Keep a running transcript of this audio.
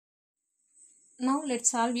Now let's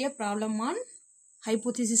solve a problem on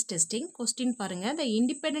hypothesis testing. Question parunga, the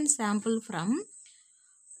independent sample from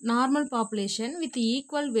normal population with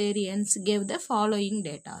equal variance gave the following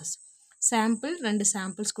data. Sample, ரெண்டு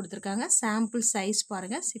samples கொடுத்திருக்காங்க. Sample size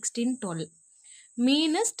பாருங்க 16, 12.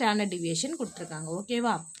 Mean standard deviation கொடுத்திருக்காங்க.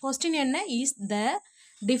 ஓகேவா? Question என்ன? Is the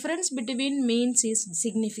difference between means is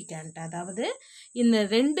significant. அதாவது இந்த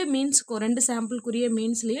ரெண்டு மீன்ஸ்க்கு ரெண்டு சாம்பிள்க்குரிய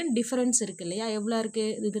மீன்ஸ்லயும் டிஃபரன்ஸ் இருக்கு இல்லையா? எவ்வளோ இருக்கு?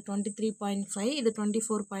 இது 23.5, இது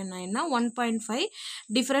 24.9னா 1.5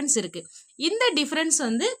 டிஃபரன்ஸ் இருக்கு. இந்த டிஃபரன்ஸ்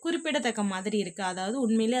வந்து குறிப்பிடத்தக்க மாதிரி இருக்கு. அதாவது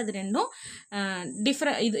உண்மையிலே அது ரெண்டும்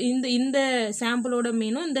இந்த சாம்பிளோட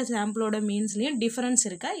மீனும் இந்த சாம்பிளோட மீன்ஸ்லயும் டிஃபரன்ஸ்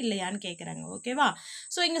இருக்கா இல்லையான்னு கேட்குறாங்க. ஓகேவா?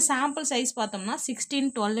 ஸோ இங்கே சாம்பிள் சைஸ் பார்த்தோம்னா 16,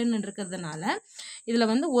 12ன்னு இருக்கிறதுனால இதில்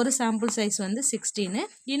வந்து ஒரு சாம்பிள் சைஸ் வந்து 16,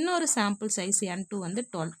 இன்னொரு சாம்பிள் சைஸ் N2 வந்து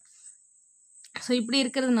 12. ஸோ இப்படி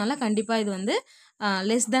இருக்கிறதுனால கண்டிப்பாக இது வந்து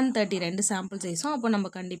லெஸ் தென் 30 ரெண்டு சாம்பிள் சைஸும். அப்போ நம்ம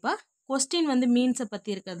கண்டிப்பாக கொஸ்டின் வந்து மீன்ஸை பற்றி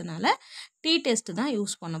இருக்கிறதுனால டி டெஸ்ட் தான்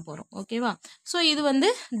யூஸ் பண்ண போகிறோம். ஓகேவா? ஸோ இது வந்து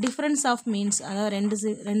டிஃப்ரென்ஸ் ஆஃப் மீன்ஸ், அதாவது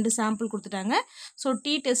ரெண்டு சாம்பிள் கொடுத்துட்டாங்க. ஸோ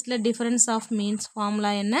டி டெஸ்ட்டில் டிஃப்ரென்ஸ் ஆஃப் மீன்ஸ்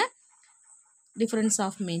ஃபார்முலா என்ன? டிஃப்ரென்ஸ்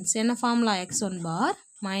ஆஃப் மீன்ஸ் என்ன formula? x1 bar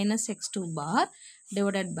minus x2 bar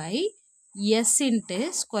divided by s into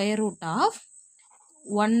square root of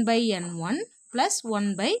 1/n1 plus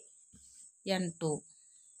 1/n2.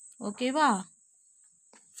 ஓகேவா?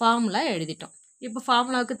 ஃபார்முலா எழுதிட்டோம். இப்போ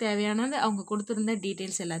ஃபார்முலாவுக்கு தேவையானது அவங்க கொடுத்துருந்த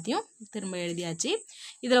டீட்டெயில்ஸ் எல்லாத்தையும் திரும்ப எழுதியாச்சு.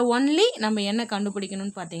 இதில் ஒன்லி நம்ம என்ன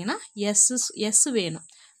கண்டுபிடிக்கணும்னு பார்த்தீங்கன்னா எஸ் வேணும்.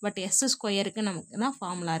 பட் எஸ் ஸ்கொயருக்கு நமக்கு தான்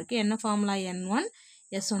ஃபார்முலா இருக்குது. என்ன formula? n1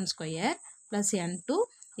 s1 square plus n2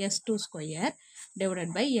 s2 square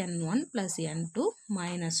divided by n1 plus n2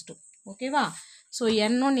 minus 2. ஓகேவா? ஸோ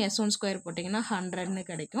n1 s1 ஸ்கொயர் போட்டிங்கன்னா 100ன்னு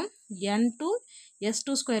கிடைக்கும். n2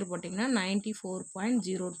 s2 ஸ்கொயர் போட்டிங்கன்னா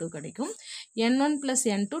 94.02 கிடைக்கும். n1 plus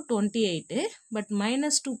n2 28, but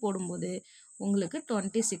minus 2 போடும்போது உங்களுக்கு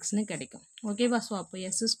 26ன்னு கிடைக்கும். ஓகேவா? ஸோ அப்போ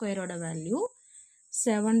எஸ் ஸ்கொயரோட வேல்யூ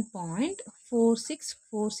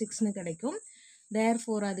 7.4646ன்னு கிடைக்கும்.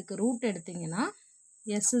 தேர்ஃபோர் அதுக்கு ரூட் எடுத்திங்கன்னா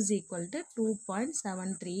s is equal to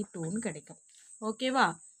 2.732ன்னு கிடைக்கும். ஓகேவா?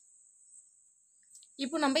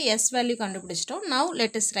 இப்போ நம்ம s வேல்யூ கண்டுபிடிச்சிட்டோம். நவ்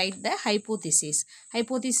லெட் us ரைட் த ஹைப்போதிசிஸ்.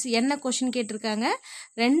 ஹைப்போதிசிஸ் என்ன கொஷின் கேட்டிருக்காங்க?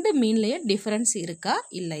 ரெண்டு மீன்லேயே டிஃபரன்ஸ் இருக்கா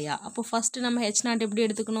இல்லையா? அப்போ ஃபஸ்ட்டு நம்ம h0 எப்படி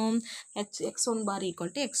எடுத்துக்கணும்? x1 bar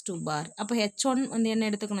equal to x2 பார். அப்போ h1 வந்து என்ன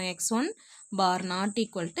எடுத்துக்கணும்? x1 bar not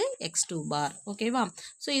equal to x2 பார். ஓகேவா?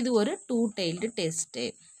 ஸோ இது ஒரு two tailed test.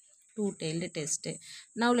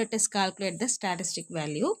 Now let us calculate the statistic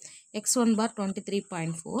value. x1 bar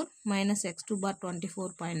 23.4 minus x2 bar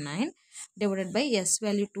 24.9 divided by s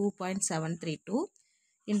value 2.732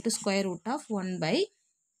 into square root of 1 by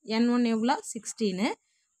n1 எவ்வளோ 16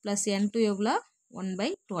 plus n2 எவ்வளோ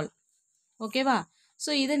 1/12. ஓகேவா? So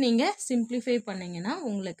இதை நீங்கள் simplify பண்ணிங்கன்னா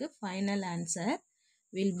உங்களுக்கு final answer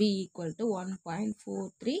will be equal to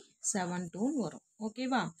 1.4372 வரும்.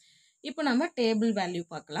 ஓகேவா? இப்போ நம்ம டேபிள் வேல்யூ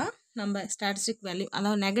பார்க்கலாம். நம்ம ஸ்டாட்டிஸ்டிக் வேல்யூ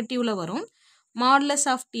அதாவது நெகட்டிவில் வரும். மாடுலஸ்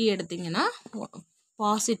ஆஃப் டி எடுத்திங்கன்னா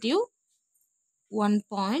பாசிட்டிவ்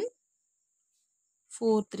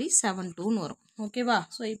 1.4372ன்னு வரும். ஓகேவா?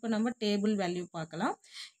 ஸோ இப்போ நம்ம டேபிள் வேல்யூ பார்க்கலாம்.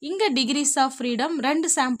 இங்கே டிகிரிஸ் ஆஃப் ஃப்ரீடம் ரெண்டு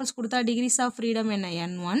சாம்பிள்ஸ் கொடுத்தா டிகிரிஸ் ஆஃப் ஃப்ரீடம் என்ன?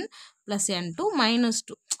 n1 plus n2 minus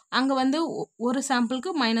 2. அங்கே வந்து ஒரு சாம்பிளுக்கு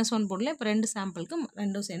 -1 போடல. இப்போ ரெண்டு சாம்பிளுக்கு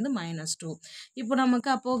ரெண்டும் சேர்ந்து -2. இப்போ நமக்கு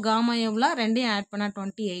அப்போது காமா எவ்வளோ? ரெண்டையும் ஆட் பண்ணால்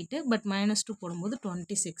 28, பட் -2 போடும்போது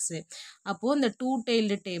 26. அப்போது இந்த டூ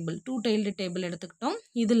டெய்ல்டு டேபிள் எடுத்துக்கிட்டோம்.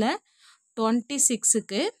 இதில்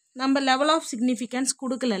 26க்கு நம்ம லெவல் ஆஃப் சிக்னிஃபிகன்ஸ்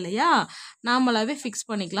கொடுக்கல இல்லையா? நாமளாவே ஃபிக்ஸ்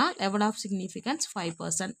பண்ணிக்கலாம். லெவல் ஆஃப் சிக்னிஃபிகன்ஸ்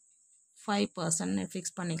 5%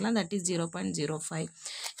 ஃபிக்ஸ் பண்ணிக்கலாம். That is 0.05.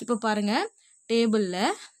 இப்போ பாருங்கள்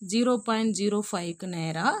டேபிளில் 0.05க்கு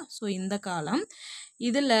நேராக, ஸோ இந்த காலம்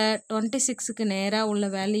இதில் 26க்கு நேராக உள்ள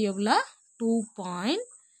வேல்யூ எவ்வளோ?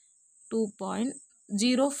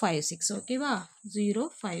 2.056. ஓகேவா?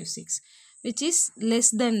 056 which is less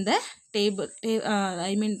than the table,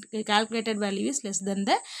 calculated value is less than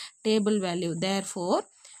the table value. Therefore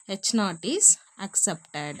h0 is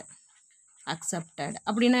accepted.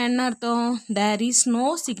 அப்படின்னா என்ன அர்த்தம்? there is no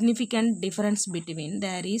significant difference between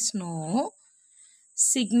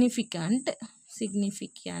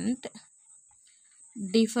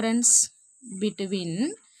difference between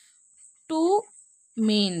two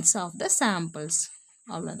means of the samples.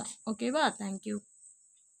 அவ்வளோதான். ஓகேவா? Thank you.